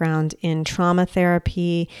background in trauma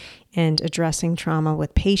therapy and addressing trauma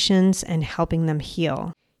with patients and helping them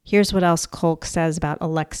heal. Here's what else Kolk says about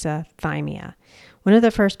alexithymia. One of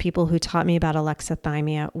the first people who taught me about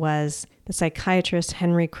alexithymia was the psychiatrist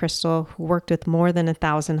Henry Crystal, who worked with more than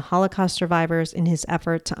 1,000 Holocaust survivors in his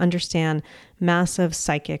effort to understand massive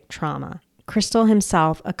psychic trauma. Crystal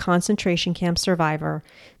himself, a concentration camp survivor,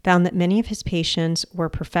 found that many of his patients were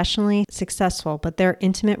professionally successful, but their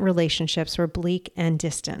intimate relationships were bleak and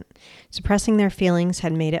distant. Suppressing their feelings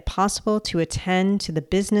had made it possible to attend to the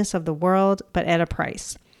business of the world, but at a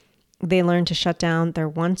price. They learned to shut down their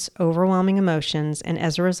once overwhelming emotions, and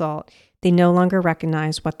as a result, they no longer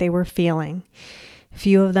recognized what they were feeling.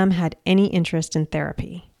 Few of them had any interest in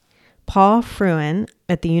therapy. Paul Fruin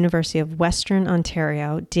at the University of Western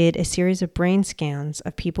Ontario did a series of brain scans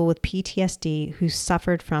of people with PTSD who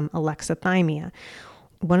suffered from alexithymia.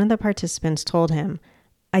 one of the participants told him,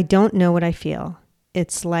 "I don't know what I feel.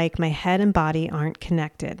 It's like my head and body aren't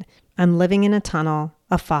connected. I'm living in a tunnel,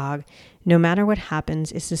 a fog. No matter what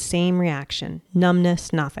happens, it's the same reaction.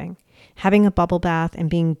 Numbness, nothing. Having a bubble bath and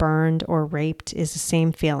being burned or raped is the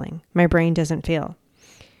same feeling. My brain doesn't feel."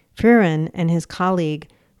 Furin and his colleague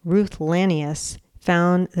Ruth Lanius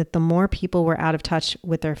found that the more people were out of touch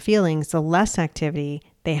with their feelings, the less activity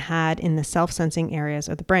they had in the self-sensing areas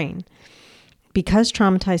of the brain. Because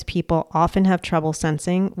traumatized people often have trouble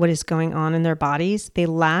sensing what is going on in their bodies, they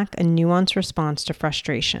lack a nuanced response to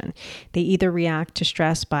frustration. They either react to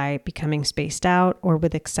stress by becoming spaced out or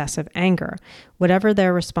with excessive anger. Whatever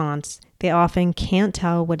their response, they often can't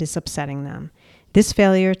tell what is upsetting them. This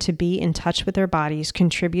failure to be in touch with their bodies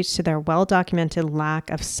contributes to their well-documented lack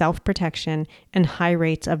of self-protection and high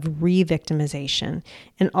rates of re-victimization,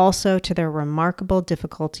 and also to their remarkable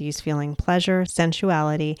difficulties feeling pleasure,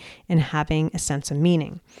 sensuality, and having a sense of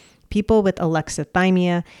meaning. People with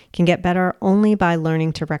alexithymia can get better only by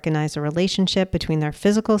learning to recognize a relationship between their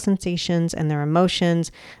physical sensations and their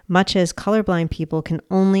emotions, much as colorblind people can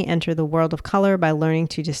only enter the world of color by learning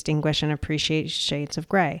to distinguish and appreciate shades of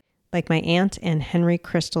gray. Like my aunt and Henry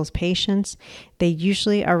Crystal's patients, they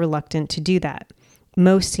usually are reluctant to do that.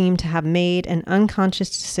 Most seem to have made an unconscious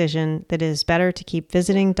decision that it is better to keep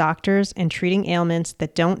visiting doctors and treating ailments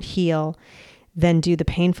that don't heal than do the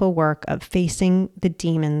painful work of facing the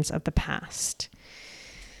demons of the past.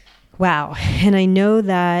 Wow. And I know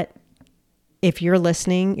that if you're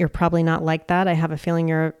listening, you're probably not like that. I have a feeling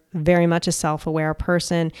you're very much a self-aware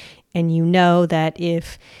person, and you know that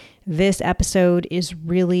if this episode is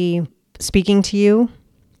really speaking to you,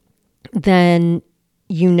 then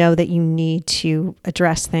you know that you need to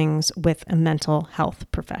address things with a mental health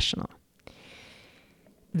professional.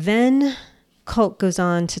 Then Kolk goes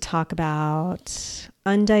on to talk about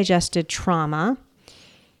undigested trauma.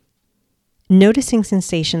 Noticing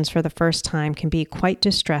sensations for the first time can be quite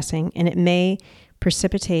distressing, and it may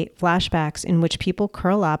precipitate flashbacks in which people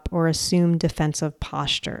curl up or assume defensive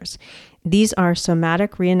postures. These are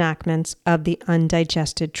somatic reenactments of the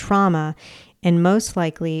undigested trauma and most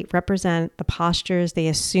likely represent the postures they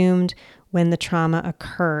assumed when the trauma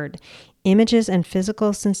occurred. Images and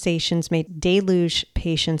physical sensations may deluge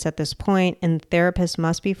patients at this point, and therapists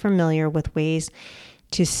must be familiar with ways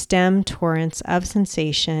to stem torrents of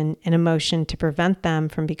sensation and emotion to prevent them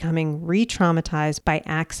from becoming re-traumatized by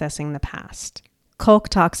accessing the past. Kolk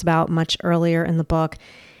talks about much earlier in the book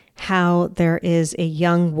how there is a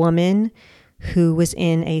young woman who was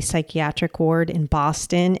in a psychiatric ward in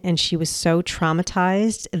Boston, and she was so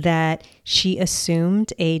traumatized that she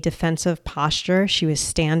assumed a defensive posture. She was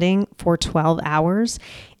standing for 12 hours,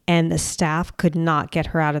 and the staff could not get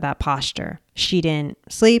her out of that posture. She didn't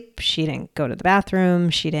sleep. She didn't go to the bathroom.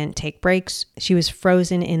 She didn't take breaks. She was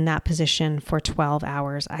frozen in that position for 12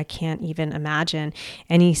 hours. I can't even imagine.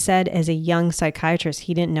 And he said as a young psychiatrist,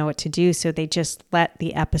 he didn't know what to do. So they just let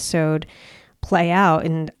the episode play out.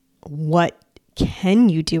 And what can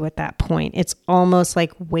you do at that point? It's almost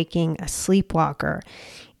like waking a sleepwalker.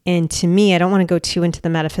 And to me, I don't want to go too into the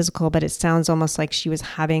metaphysical, but it sounds almost like she was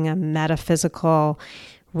having a metaphysical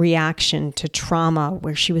reaction to trauma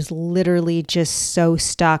where she was literally just so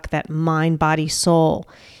stuck that mind, body, soul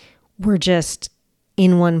were just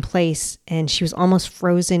in one place, and she was almost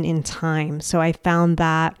frozen in time. So I found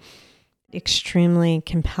that extremely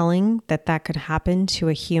compelling that could happen to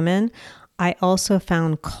a human. I also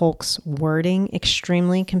found Kolk's wording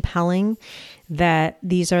extremely compelling, that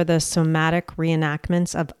these are the somatic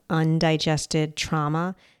reenactments of undigested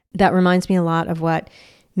trauma. That reminds me a lot of what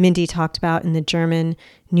Mindy talked about in the German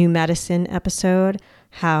New Medicine episode,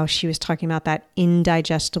 how she was talking about that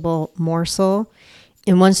indigestible morsel.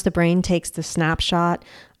 And once the brain takes the snapshot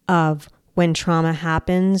of when trauma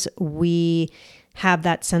happens, we have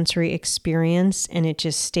that sensory experience, and it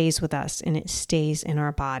just stays with us and it stays in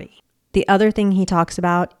our body. The other thing he talks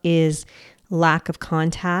about is lack of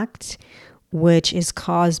contact, which is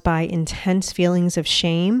caused by intense feelings of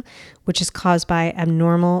shame, which is caused by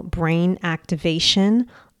abnormal brain activation.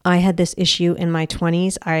 I had this issue in my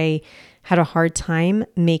 20s. I had a hard time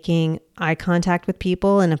making eye contact with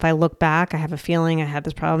people. And if I look back, I have a feeling I had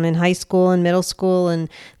this problem in high school and middle school and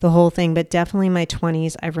the whole thing, but definitely my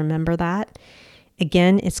 20s, I remember that.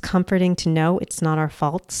 Again, it's comforting to know it's not our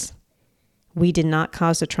faults. We did not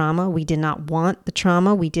cause the trauma. We did not want the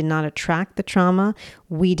trauma. We did not attract the trauma.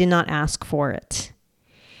 We did not ask for it.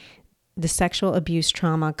 The sexual abuse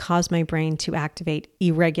trauma caused my brain to activate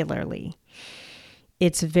irregularly.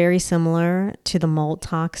 It's very similar to the mold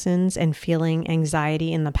toxins and feeling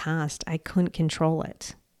anxiety in the past. I couldn't control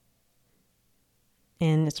it.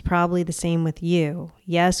 And it's probably the same with you.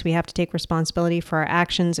 Yes, we have to take responsibility for our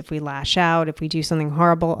actions. If we lash out, if we do something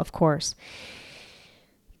horrible, of course.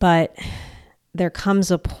 But there comes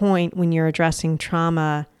a point when you're addressing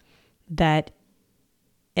trauma that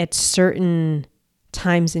at certain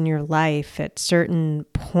times in your life, at certain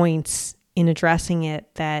points in addressing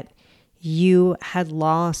it, that you had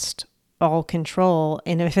lost all control.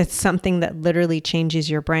 And if it's something that literally changes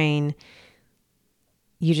your brain,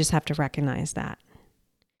 you just have to recognize that.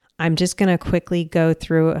 I'm just going to quickly go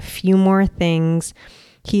through a few more things.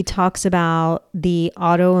 He talks about the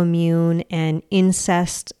autoimmune and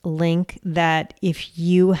incest link, that if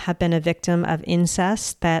you have been a victim of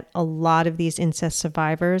incest, that a lot of these incest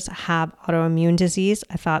survivors have autoimmune disease.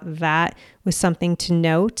 I thought that was something to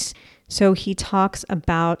note. So he talks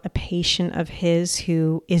about a patient of his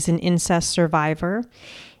who is an incest survivor.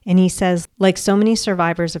 And he says, like so many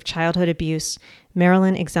survivors of childhood abuse,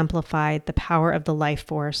 Marilyn exemplified the power of the life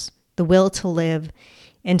force, the will to live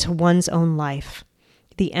into one's own life,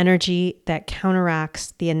 the energy that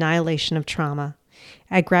counteracts the annihilation of trauma.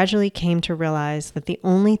 I gradually came to realize that the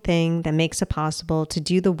only thing that makes it possible to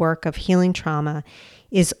do the work of healing trauma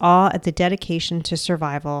is awe at the dedication to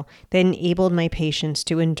survival that enabled my patients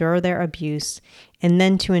to endure their abuse and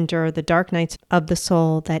then to endure the dark nights of the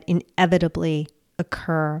soul that inevitably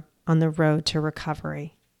occur on the road to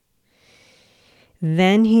recovery.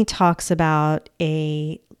 Then he talks about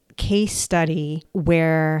a case study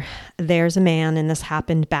where there's a man, and this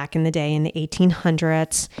happened back in the day in the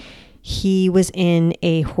 1800s. He was in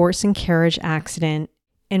a horse and carriage accident,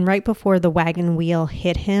 and right before the wagon wheel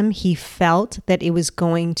hit him, he felt that it was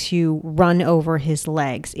going to run over his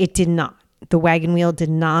legs. It did not. The wagon wheel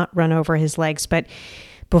did not run over his legs, but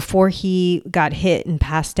before he got hit and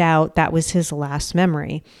passed out, that was his last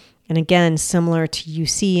memory. And again, similar to you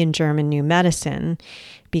see in German New Medicine,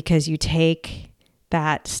 because you take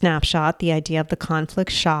that snapshot, the idea of the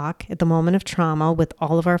conflict shock at the moment of trauma with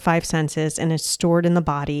all of our five senses, and it's stored in the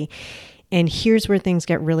body. And here's where things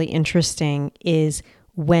get really interesting is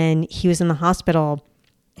when he was in the hospital,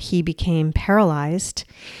 he became paralyzed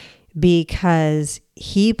because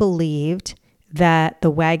he believed that the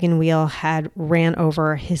wagon wheel had ran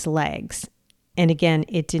over his legs. And again,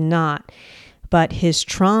 it did not. But his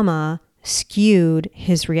trauma skewed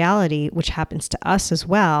his reality, which happens to us as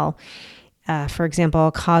well. For example,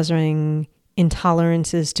 causing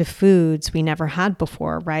intolerances to foods we never had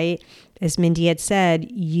before, right? As Mindy had said,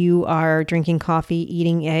 you are drinking coffee,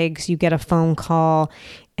 eating eggs, you get a phone call,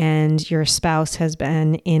 and your spouse has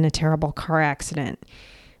been in a terrible car accident.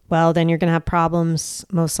 Well, then you're going to have problems,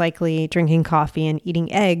 most likely drinking coffee and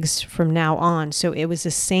eating eggs from now on. So it was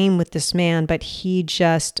the same with this man, but he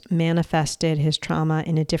just manifested his trauma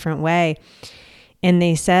in a different way. And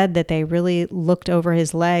they said that they really looked over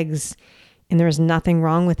his legs and there was nothing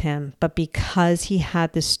wrong with him. But because he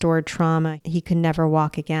had this stored trauma, he could never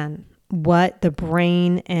walk again. What the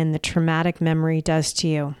brain and the traumatic memory does to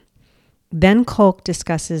you. Then Kolk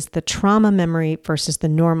discusses the trauma memory versus the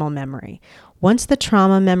normal memory. Once the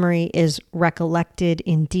trauma memory is recollected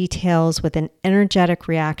in details with an energetic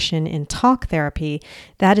reaction in talk therapy,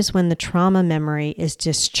 that is when the trauma memory is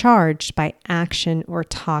discharged by action or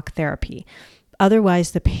talk therapy.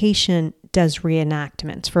 Otherwise, the patient does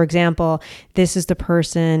reenactments. For example, this is the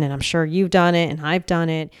person, and I'm sure you've done it and I've done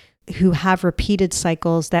it, who have repeated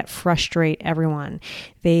cycles that frustrate everyone.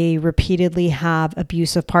 They repeatedly have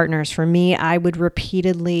abusive partners. For me, I would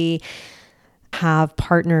repeatedly have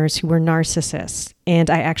partners who were narcissists. And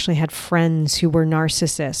I actually had friends who were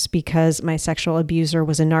narcissists because my sexual abuser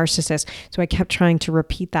was a narcissist. So I kept trying to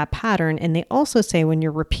repeat that pattern. And they also say when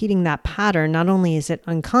you're repeating that pattern, not only is it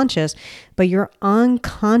unconscious, but you're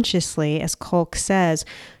unconsciously, as Kolk says,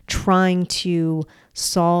 trying to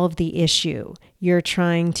solve the issue. You're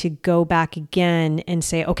trying to go back again and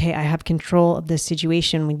say, okay, I have control of this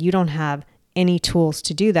situation, when you don't have any tools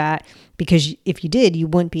to do that, because if you did, you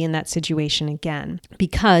wouldn't be in that situation again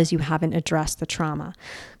because you haven't addressed the trauma.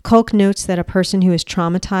 Kolk notes that a person who is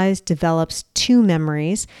traumatized develops two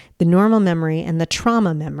memories, the normal memory and the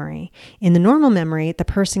trauma memory. In the normal memory, the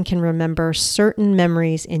person can remember certain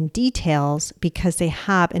memories in details because they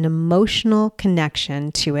have an emotional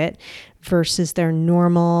connection to it versus their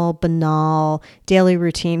normal, banal daily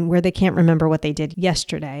routine where they can't remember what they did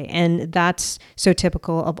yesterday. And that's so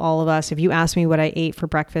typical of all of us. If you ask me what I ate for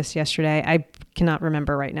breakfast yesterday, I cannot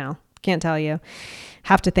remember right now. Can't tell you.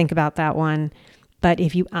 Have to think about that one. But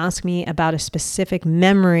if you ask me about a specific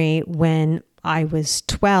memory when I was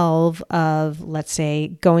 12 of, let's say,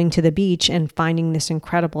 going to the beach and finding this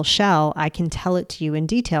incredible shell, I can tell it to you in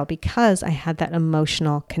detail because I had that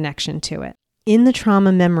emotional connection to it. In the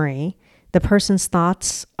trauma memory, The person's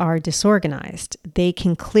thoughts are disorganized. They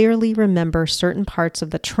can clearly remember certain parts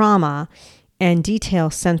of the trauma and detail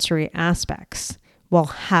sensory aspects while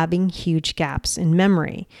having huge gaps in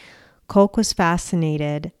memory. Kolk was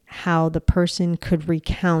fascinated how the person could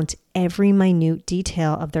recount every minute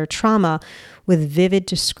detail of their trauma with vivid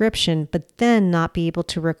description, but then not be able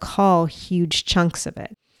to recall huge chunks of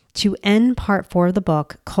it. To end part 4 of the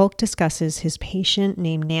book, Kolk discusses his patient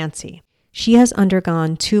named Nancy. She has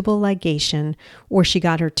undergone tubal ligation, or she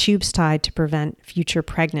got her tubes tied to prevent future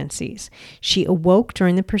pregnancies. She awoke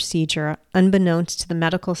during the procedure, unbeknownst to the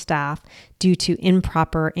medical staff, due to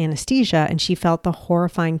improper anesthesia, and she felt the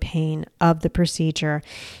horrifying pain of the procedure.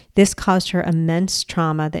 This caused her immense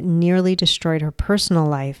trauma that nearly destroyed her personal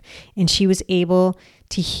life, and she was able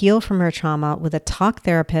to heal from her trauma with a talk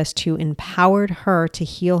therapist who empowered her to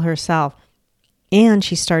heal herself. And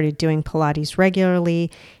she started doing Pilates regularly,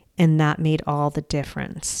 and that made all the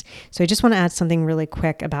difference. So I just want to add something really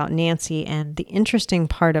quick about Nancy. And the interesting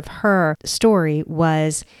part of her story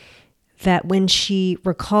was that when she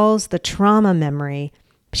recalls the trauma memory,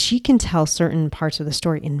 she can tell certain parts of the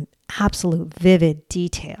story in absolute vivid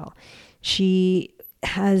detail. She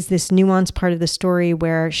has this nuanced part of the story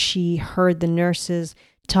where she heard the nurses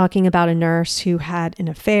talking about a nurse who had an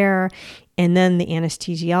affair, and then the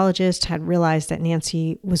anesthesiologist had realized that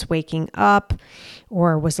Nancy was waking up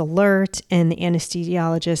or was alert, and the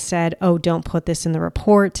anesthesiologist said, "Oh, don't put this in the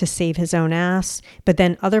report," to save his own ass. But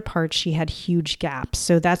then other parts, she had huge gaps.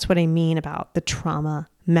 So that's what I mean about the trauma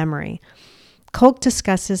memory. Kolk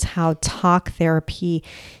discusses how talk therapy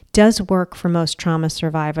does work for most trauma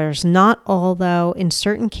survivors. Not all, though. In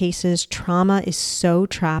certain cases, trauma is so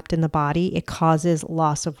trapped in the body, it causes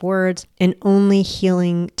loss of words, and only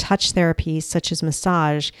healing touch therapies such as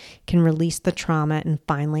massage can release the trauma and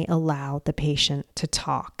finally allow the patient to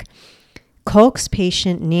talk. Kolk's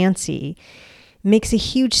patient, Nancy, makes a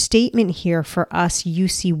huge statement here for us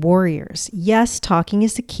UC warriors. Yes, talking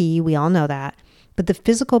is the key. We all know that. But the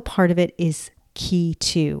physical part of it is key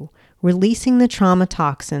too. Releasing the trauma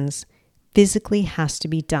toxins physically has to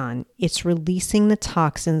be done. It's releasing the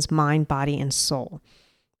toxins, mind, body, and soul.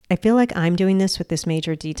 I feel like I'm doing this with this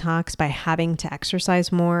major detox by having to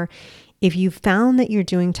exercise more. If you found that you're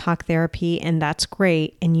doing talk therapy and that's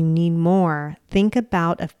great and you need more, think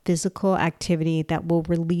about a physical activity that will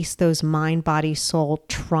release those mind, body, soul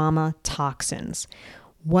trauma toxins.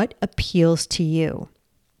 What appeals to you?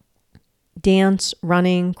 Dance,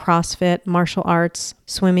 running, CrossFit, martial arts,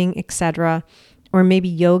 swimming, etc., or maybe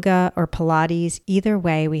yoga or Pilates. Either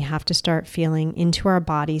way, we have to start feeling into our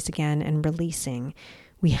bodies again and releasing.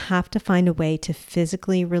 We have to find a way to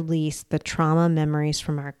physically release the trauma memories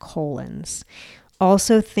from our colons.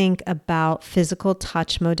 Also think about physical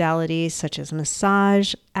touch modalities such as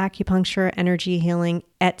massage, acupuncture, energy healing,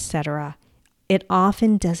 etc. It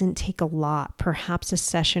often doesn't take a lot, perhaps a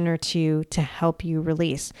session or two to help you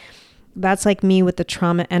release. That's like me with the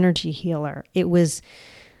trauma energy healer.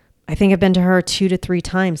 I think I've been to her 2 to 3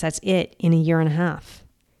 times. That's it in a year and a half.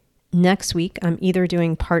 Next week, I'm either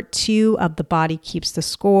doing part 2 of The Body Keeps the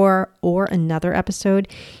Score or another episode.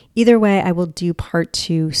 Either way, I will do part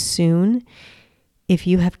 2 soon. If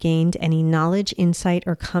you have gained any knowledge, insight,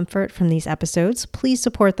 or comfort from these episodes, please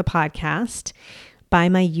support the podcast. Buy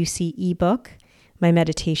my UC ebook, my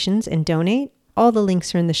meditations, and donate. All the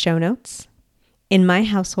links are in the show notes. In my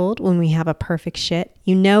household, when we have a perfect shit,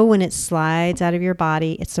 you know when it slides out of your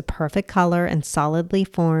body, it's the perfect color and solidly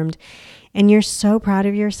formed, and you're so proud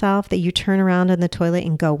of yourself that you turn around in the toilet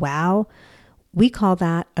and go, wow. We call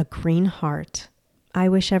that a green heart. I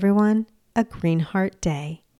wish everyone a green heart day.